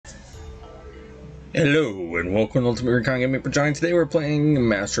Hello and welcome to Ultimate Recon Gaming for Giant. Today we're playing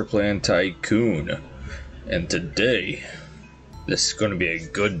Masterplan Tycoon. And today, this is going to be a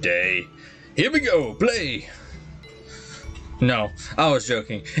good day. Here we go, play! No, I was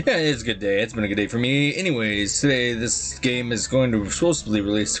joking. Yeah, it's a good day. It's been a good day for me. Anyways, today this game is going to supposedly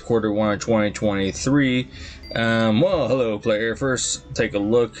release Q1 of 2023. Well, hello player. First, take a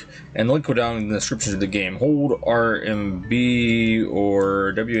look, and the link will down in the description of the game. Hold RMB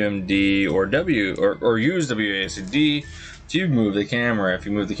or WMD or use WASD to move the camera. If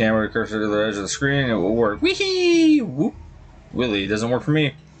you move the camera cursor to the edge of the screen, it will work. Wee-hee! Whoop! Really, it doesn't work for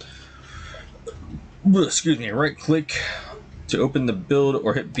me. Excuse me. Right click to open the build,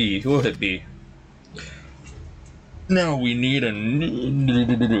 or hit B. We'll hit B. Now we need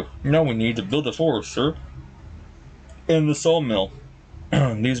to build a forester and the sawmill.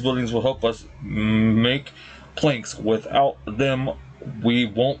 These buildings will help us make planks. Without them, we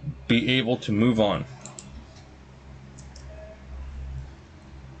won't be able to move on.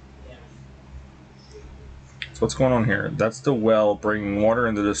 So what's going on here? That's the well bringing water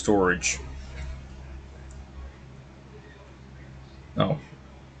into the storage. Oh.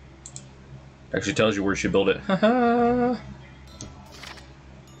 Actually tells you where you should build it. Haha.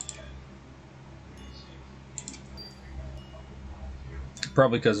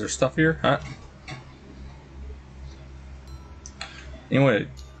 Probably because there's stuff here, huh? Anyway,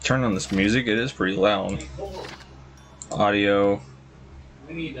 turn on this music. It is pretty loud. Audio.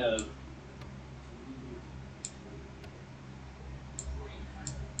 We need Cut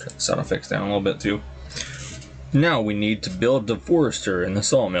the sound effects down a little bit too. Now we need to build the forester and the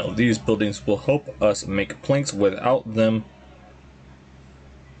sawmill. These buildings will help us make planks. Without them...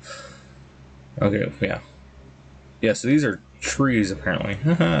 Okay, yeah. Yeah, so these are trees apparently.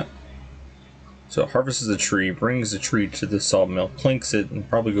 So it harvests the tree, brings the tree to the sawmill, planks it, and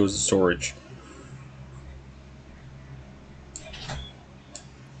probably goes to storage.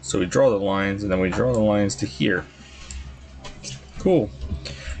 So we draw the lines, and then we draw the lines to here. Cool.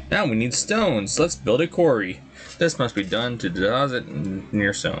 Now we need stones. Let's build a quarry. This must be done to deposit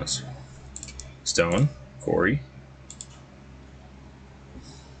near stones. Stone, quarry.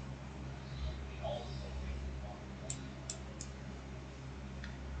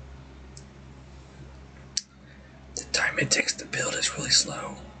 The time it takes to build is really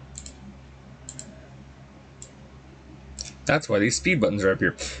slow. That's why these speed buttons are up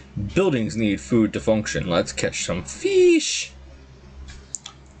here. Buildings need food to function. Let's catch some fish.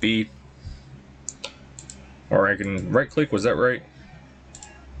 Feed. Or I can right click, was that right?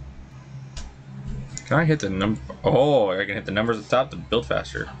 Can I hit the number? Oh, I can hit the numbers at the top to build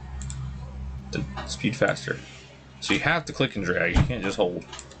faster. To speed faster. So you have to click and drag, you can't just hold.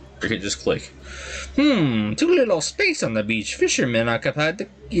 Or you can just click. Too little space on the beach. Fishermen occupied the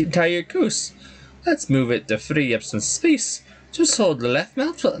entire coast. Let's move it to free up some space. Just hold the left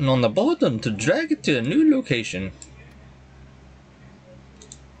mouse button on the bottom to drag it to a new location.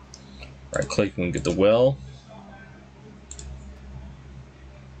 Right click and get the well.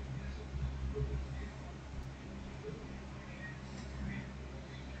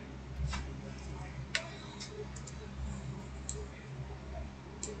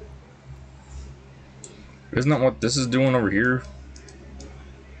 Isn't that what this is doing over here?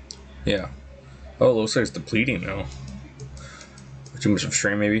 Yeah. Oh, it looks like it's depleting now. Too much of a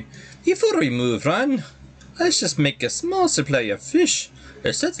strain, maybe. Before we move on, let's just make a small supply of fish.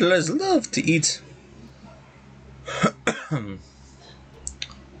 The settlers love to eat.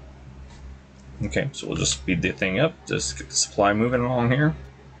 Okay, so we'll just speed the thing up. Just get the supply moving along here.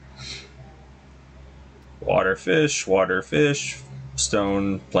 Water, fish,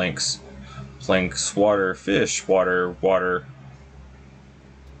 stone, planks. Planks, water, fish, water,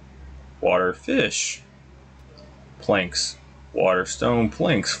 fish. Planks, water, stone,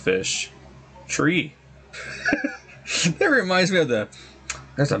 planks, fish, tree. That reminds me of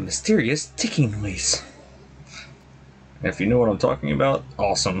there's a mysterious ticking noise. If you know what I'm talking about,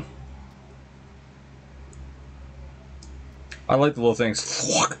 awesome. I like the little things,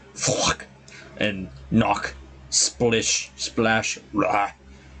 flock, flock, and knock, splish, splash, rah.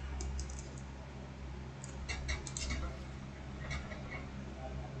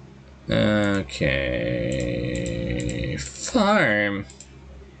 Okay, farm.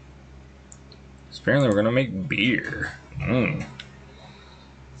 Apparently we're gonna make beer.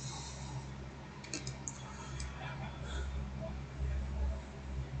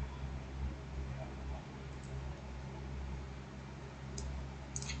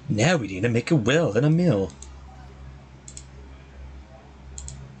 Now we need to make a well and a mill.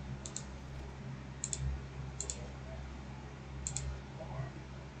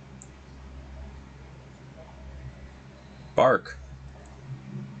 bark.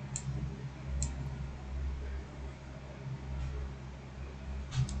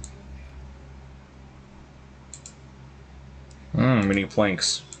 We need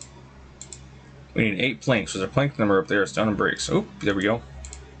planks. We need 8 planks. There's a plank number up there. Stone and bricks. Oh, there we go.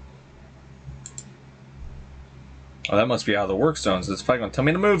 Oh, that must be out of the work stones. It's probably going to tell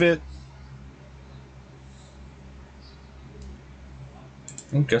me to move it.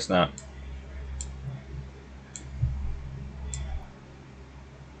 I guess not.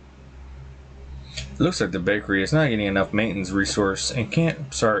 It looks like the bakery is not getting enough maintenance resource and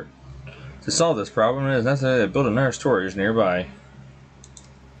can't start. To solve this problem, it is necessary to build another storage nearby.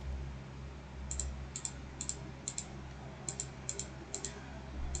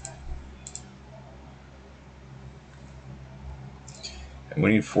 And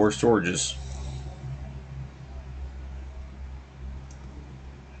we need 4 storages.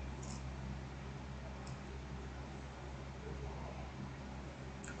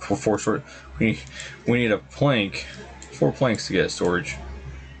 For 4 storage, we need a plank, 4 planks to get storage.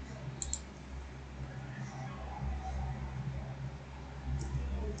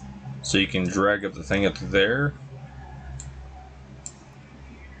 So you can drag up the thing up there.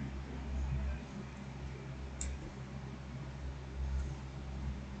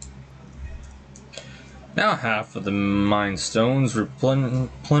 Now half of the mine stones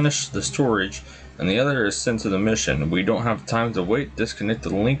replenish the storage, and the other is sent to the mission. We don't have time to wait. Disconnect the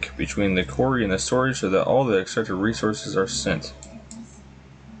link between the quarry and the storage so that all the extracted resources are sent.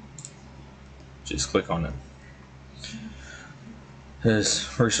 Just click on it. There's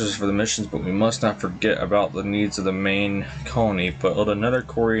resources for the missions, but we must not forget about the needs of the main colony. Build another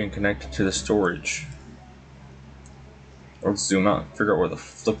quarry and connect it to the storage. Let's zoom out and figure out where the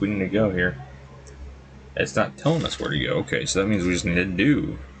flip we need to go here. It's not telling us where to go. Okay, so that means we just need to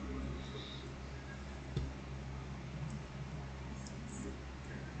do.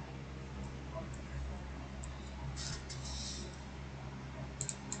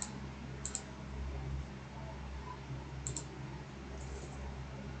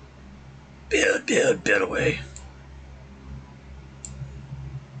 Build away.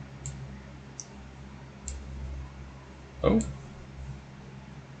 Oh.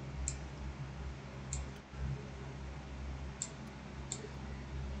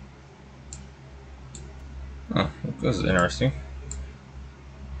 Oh, this is interesting.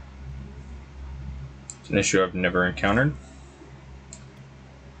 It's an issue I've never encountered.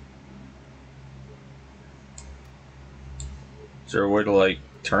 Is there a way to, like,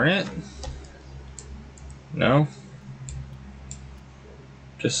 turn it? No?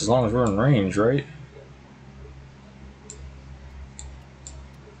 Just as long as we're in range, right?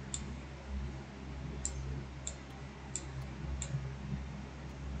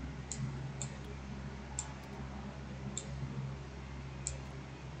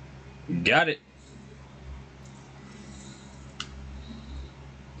 Got it.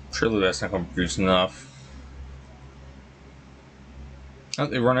 Surely that's not going to produce enough. Oh,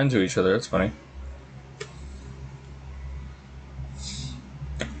 they run into each other. That's funny.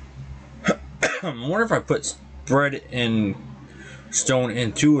 I wonder if I put bread and stone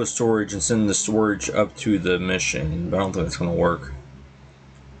into a storage and send the storage up to the mission. But I don't think that's going to work.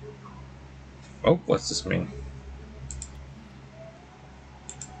 Oh, what's this mean?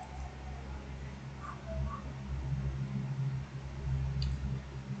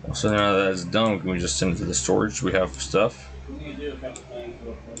 So now that it's done, can we just send it to the storage? We have stuff.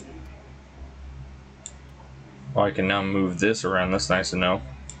 Oh, I can now move this around. That's nice to know.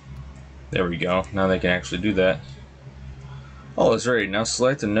 There we go. Now they can actually do that. Oh, it's ready. Now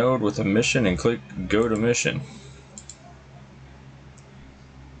select a node with a mission and click Go to Mission.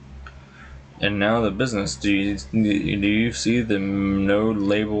 And now the business. Do you see the node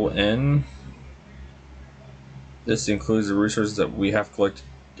label in? This includes the resources that we have collected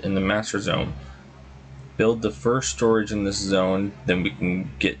in the master zone. Build the first storage in this zone, then we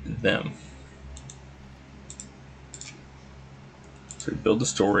can get them. So build the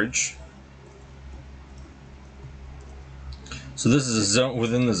storage. So this is a zone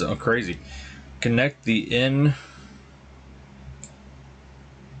within the zone. Crazy. Connect the in.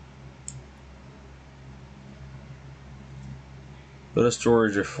 Build a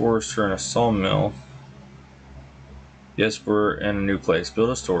storage, a forester, and a sawmill. Yes, we're in a new place.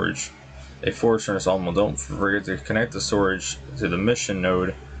 Build a storage, a forester, and a sawmill. Don't forget to connect the storage to the mission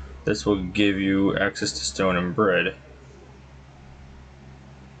node. This will give you access to stone and bread.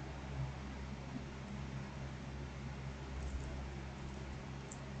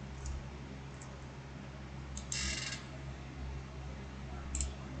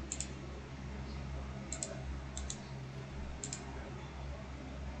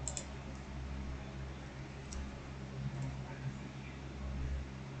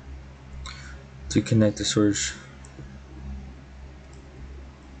 to connect the storage.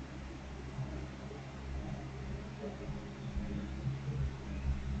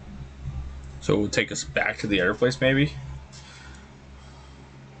 So it will take us back to the other place, maybe?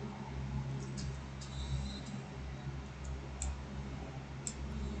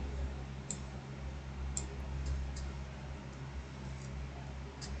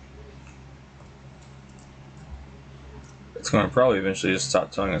 It's going to probably eventually just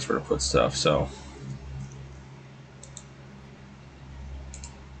stop telling us where to put stuff, so...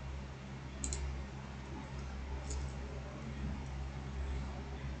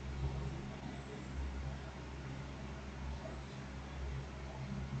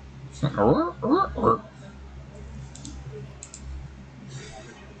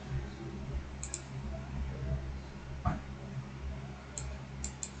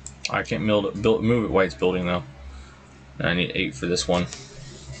 I can't move it while it's building, though. And I need 8 for this one.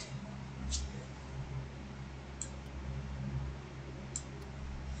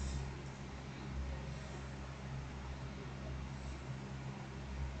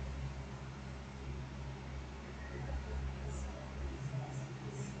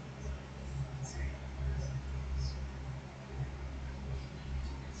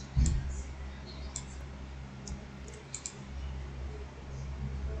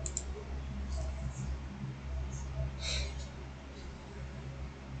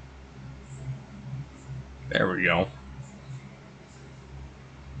 There we go.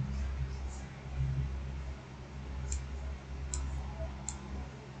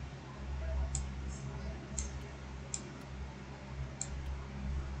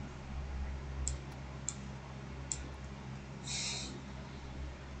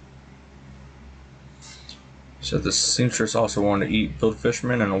 So the seamstress also wanted to eat, build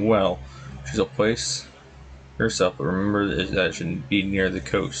fishermen and a well. She'll place herself, but remember that it should be near the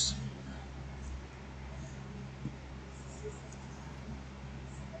coast.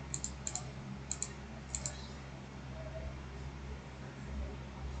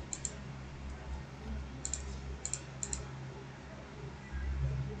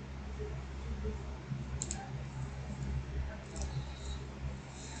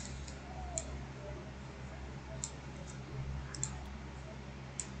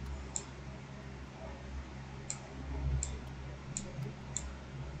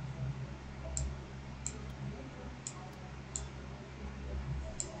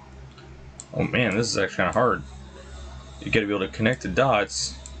 Oh man, this is actually kind of hard. You gotta be able to connect the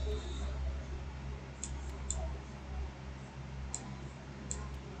dots.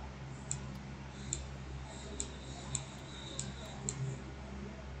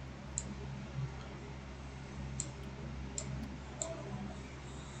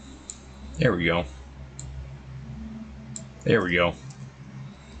 There we go. There we go.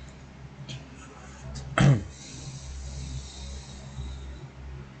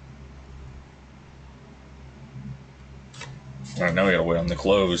 Alright, now we gotta wait on the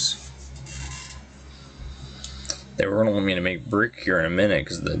close. They were gonna want me to make brick here in a minute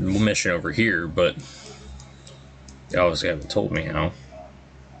because the mission over here, but they obviously haven't told me how.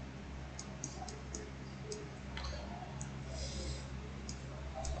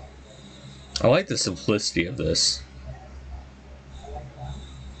 I like the simplicity of this.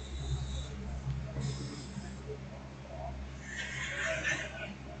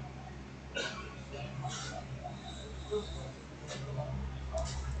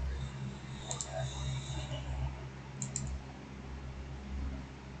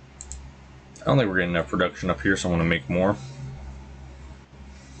 I don't think we're getting enough production up here, so I want to make more.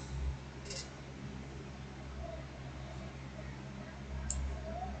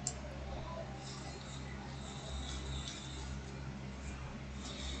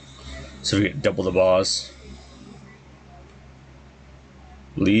 So we get double the boss.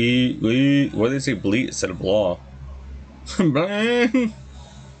 Bleed. What did they say? Bleed instead of blah.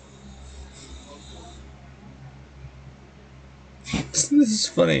 This is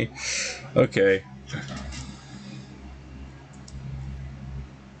funny. Okay.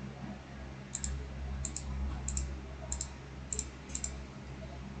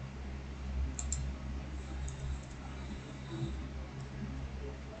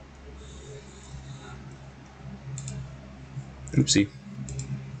 Oopsie.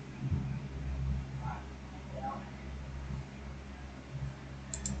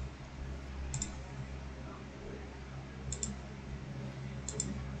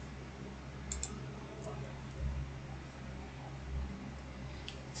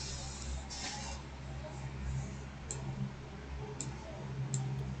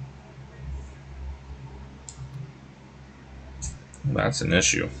 That's an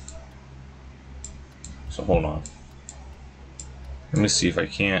issue. hold on. Let me see if I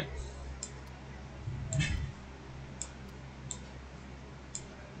can't.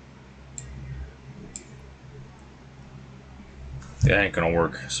 That ain't gonna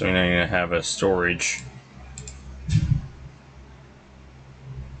work. So we're gonna have a storage.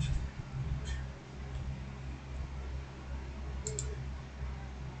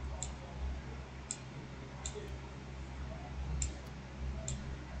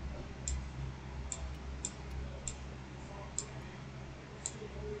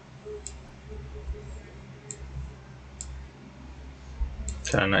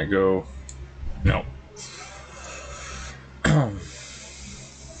 Can I not go? No.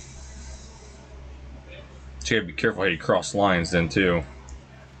 So you gotta be careful how you cross lines then too.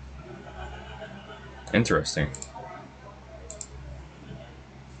 Interesting.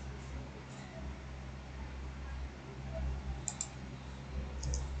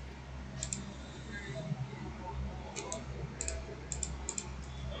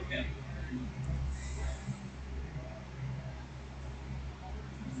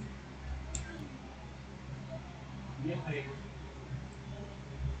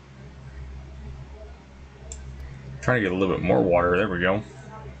 Trying to get a little bit more water. There we go.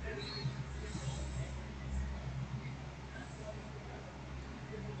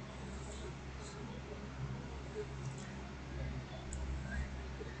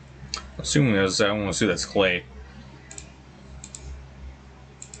 Assuming I want to see that's clay.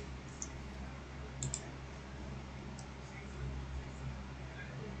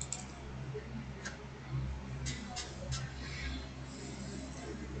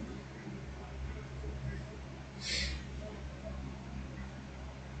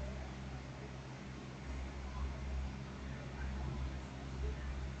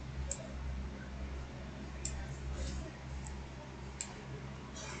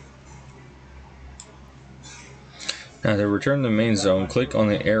 Now to return to the main zone, click on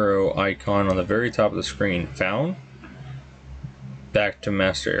the arrow icon on the very top of the screen. Found? Back to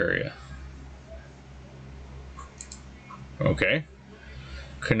master area. Okay.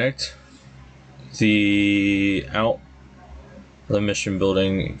 Connect the out of the mission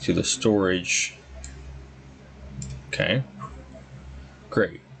building to the storage. Okay.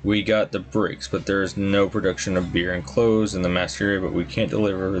 Great. We got the bricks, but there is no production of beer and clothes in the master area, but we can't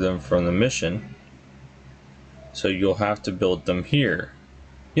deliver them from the mission. So you'll have to build them here.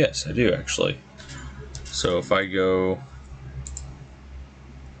 Yes, I do actually. So if I go...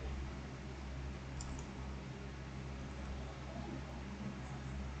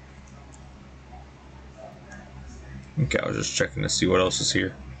 Okay, I was just checking to see what else is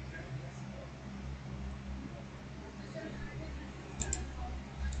here.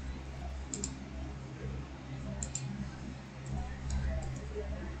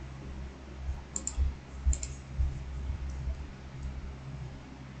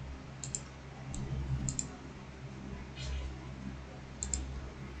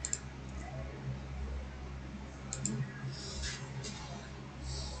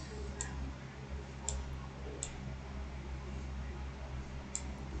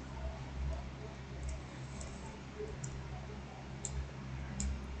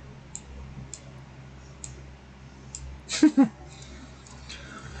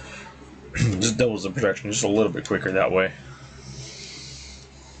 Just doubles the production just a little bit quicker that way.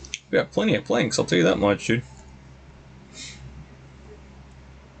 We got plenty of planks, I'll tell you that much, dude.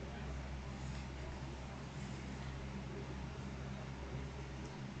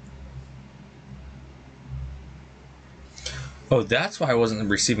 Oh, that's why I wasn't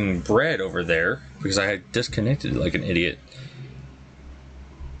receiving bread over there, because I had disconnected like an idiot.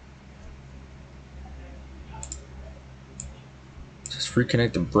 Just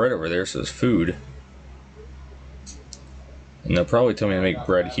reconnect the bread over there so there's food. And they'll probably tell me to make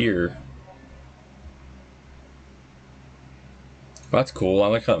bread here. That's cool. I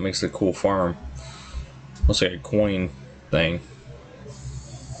like how it makes a cool farm. Looks like a coin thing.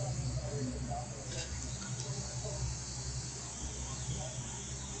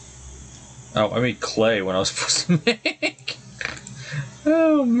 Oh, I made clay when I was supposed to make.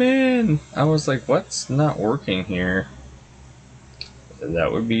 Oh man. I was like, what's not working here?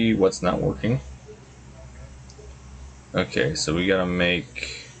 That would be what's not working. Okay, so we gotta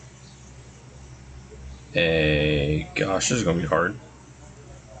make a... Gosh, this is gonna be hard.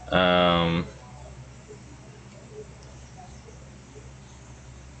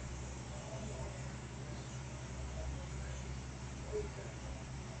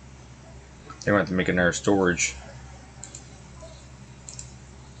 They're gonna have to make another storage.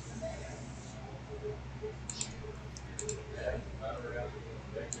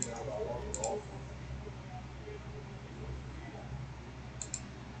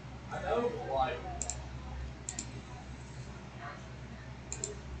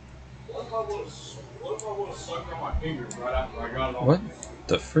 What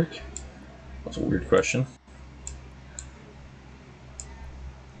the frick? That's a weird question.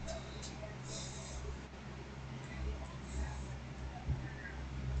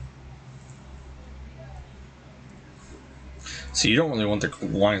 So you don't really want the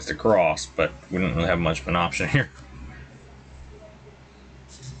lines to cross, but we don't really have much of an option here.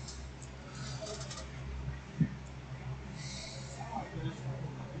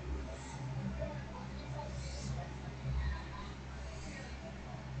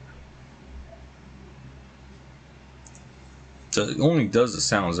 So it only does the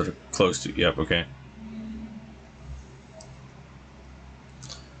sounds that are close to. Yep, okay.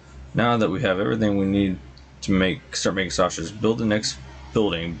 Now that we have everything we need to start making sausages, build the next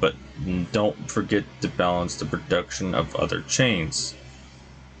building, but don't forget to balance the production of other chains.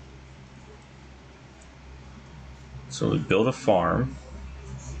 So we build a farm.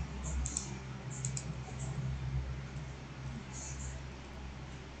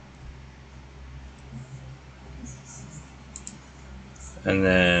 And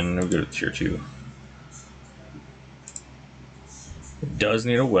then we'll go to tier 2. It does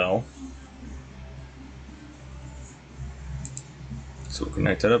need a well. So we'll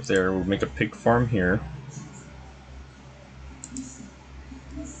connect that up there. We'll make a pig farm here.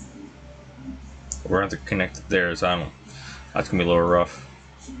 We're going to have to connect it there, so I don't. That's going to be a little rough.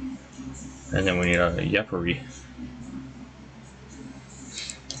 And then we need a yepery.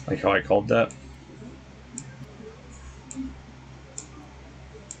 Like how I called that.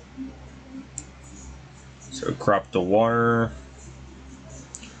 So crop the water.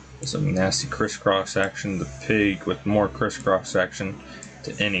 Some nasty crisscross action. The pig with more crisscross action.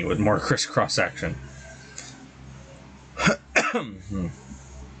 To any with more crisscross action.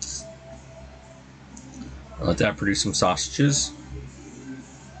 Let that produce some sausages.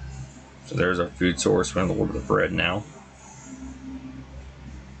 So there's our food source. We're going to order the bread now.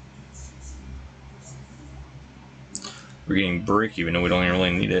 We're getting brick even though we don't even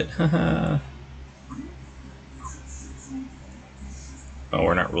really need it. Oh,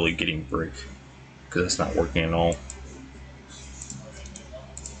 we're not really getting brick because that's not working at all.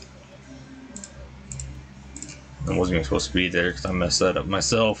 I wasn't even supposed to be there because I messed that up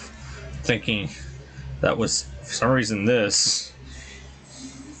myself, thinking that was for some reason this.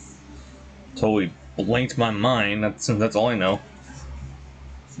 Totally blanked my mind. That's all I know.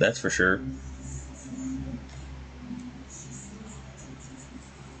 That's for sure.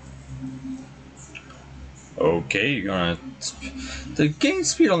 Okay, you're gonna. The game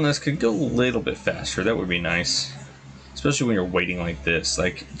speed on this could go a little bit faster. That would be nice, especially when you're waiting like this.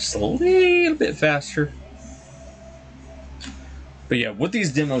 Like just a little bit faster. But yeah, with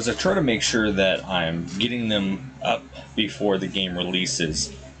these demos, I try to make sure that I'm getting them up before the game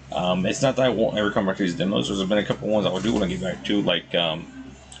releases. It's not that I won't ever come back to these demos. There's been a couple ones I do want to get back to, like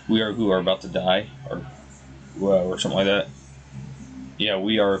We Are Who Are About to Die, or something like that. Yeah,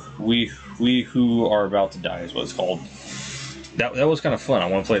 we who are about to die is what it's called. That was kind of fun. I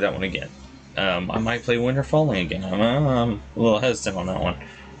want to play that one again. I might play Winter Falling again. I'm a little hesitant on that one.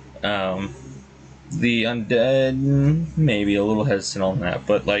 The Undead, maybe a little hesitant on that,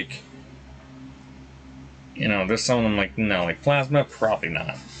 but like, you know, there's some of them like, no, like Plasma, probably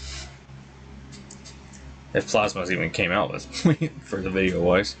not. If Plasma's even came out with for the video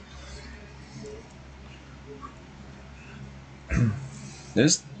wise.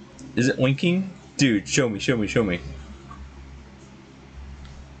 This is it winking? Dude, show me.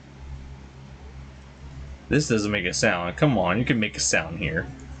 This doesn't make a sound. Come on, you can make a sound here.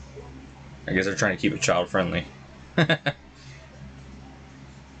 I guess they're trying to keep it child friendly.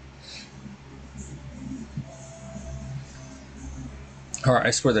 Alright,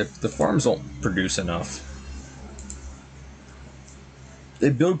 I swear that the farms don't produce enough.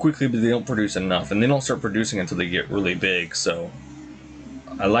 They build quickly, but they don't produce enough, and they don't start producing until they get really big, so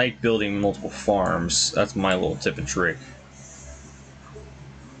I like building multiple farms. That's my little tip and trick.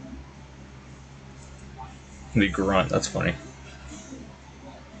 The grunt, that's funny.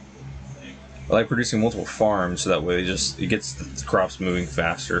 I like producing multiple farms so that way it gets the crops moving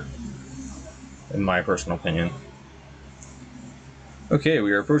faster, in my personal opinion. Okay,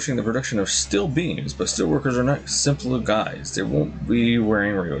 we are approaching the production of steel beams, but steel workers are not simple guys. They won't be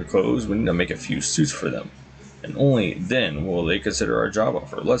wearing regular clothes. We need to make a few suits for them. And only then will they consider our job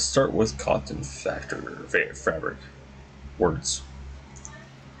offer. Let's start with cotton fabric. Words.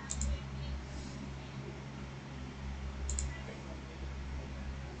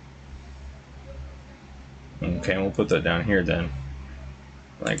 Okay, we'll put that down here then.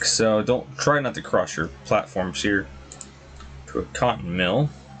 like so. Don't try not to cross your platforms here. To a cotton mill.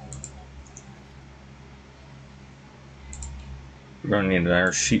 We're going to need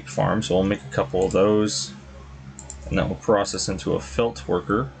another sheep farm, so we'll make a couple of those, and that will process into a felt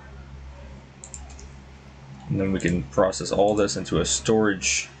worker. And then we can process all this into a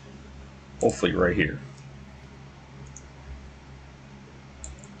storage, hopefully right here.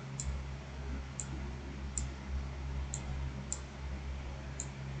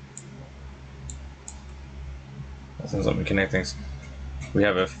 That sounds like we connect things. We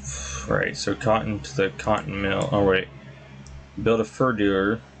have a, right, so cotton to the cotton mill. Oh wait, build a fur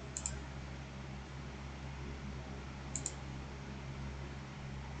dealer.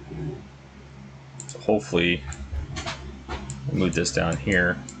 So hopefully, we'll move this down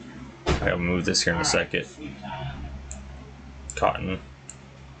here. I'll move this here in a second. Cotton,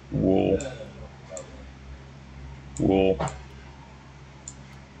 wool, wool,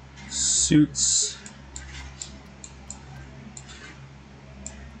 suits.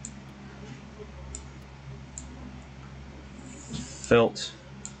 Felt,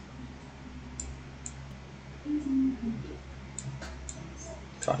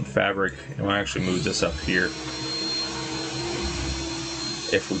 cotton fabric, and we'll actually move this up here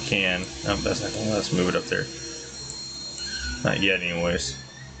if we can. No, that's not gonna let us move it up there. Not yet, anyways.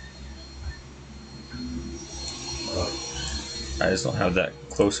 I just don't have that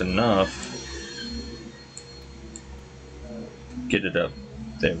close enough. Get it up.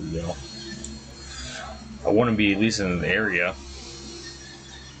 There we go. I want to be at least in the area.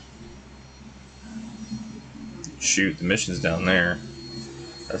 Shoot, the mission's down there.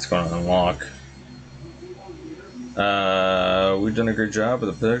 That's going to unlock. We've done a great job, but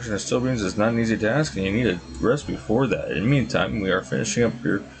the production of steel beams is not an easy task, and you need a rest before that. In the meantime, we are finishing up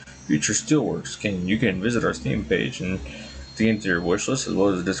your future steelworks. You can visit our Steam page and dig into your wish list as well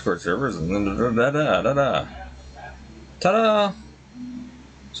as the Discord servers. And ta-da!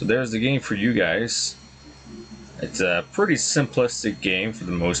 So there's the game for you guys. It's a pretty simplistic game for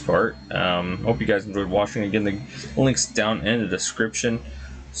the most part. Hope you guys enjoyed watching. Again, the link's down in the description.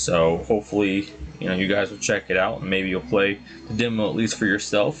 So hopefully, you guys will check it out and maybe you'll play the demo at least for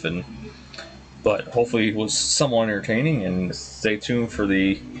yourself. But hopefully it was somewhat entertaining, and stay tuned for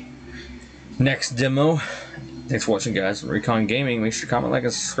the next demo. Thanks for watching, guys. Recon Gaming. Make sure to comment, like,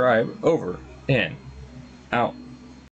 and subscribe. Over and out.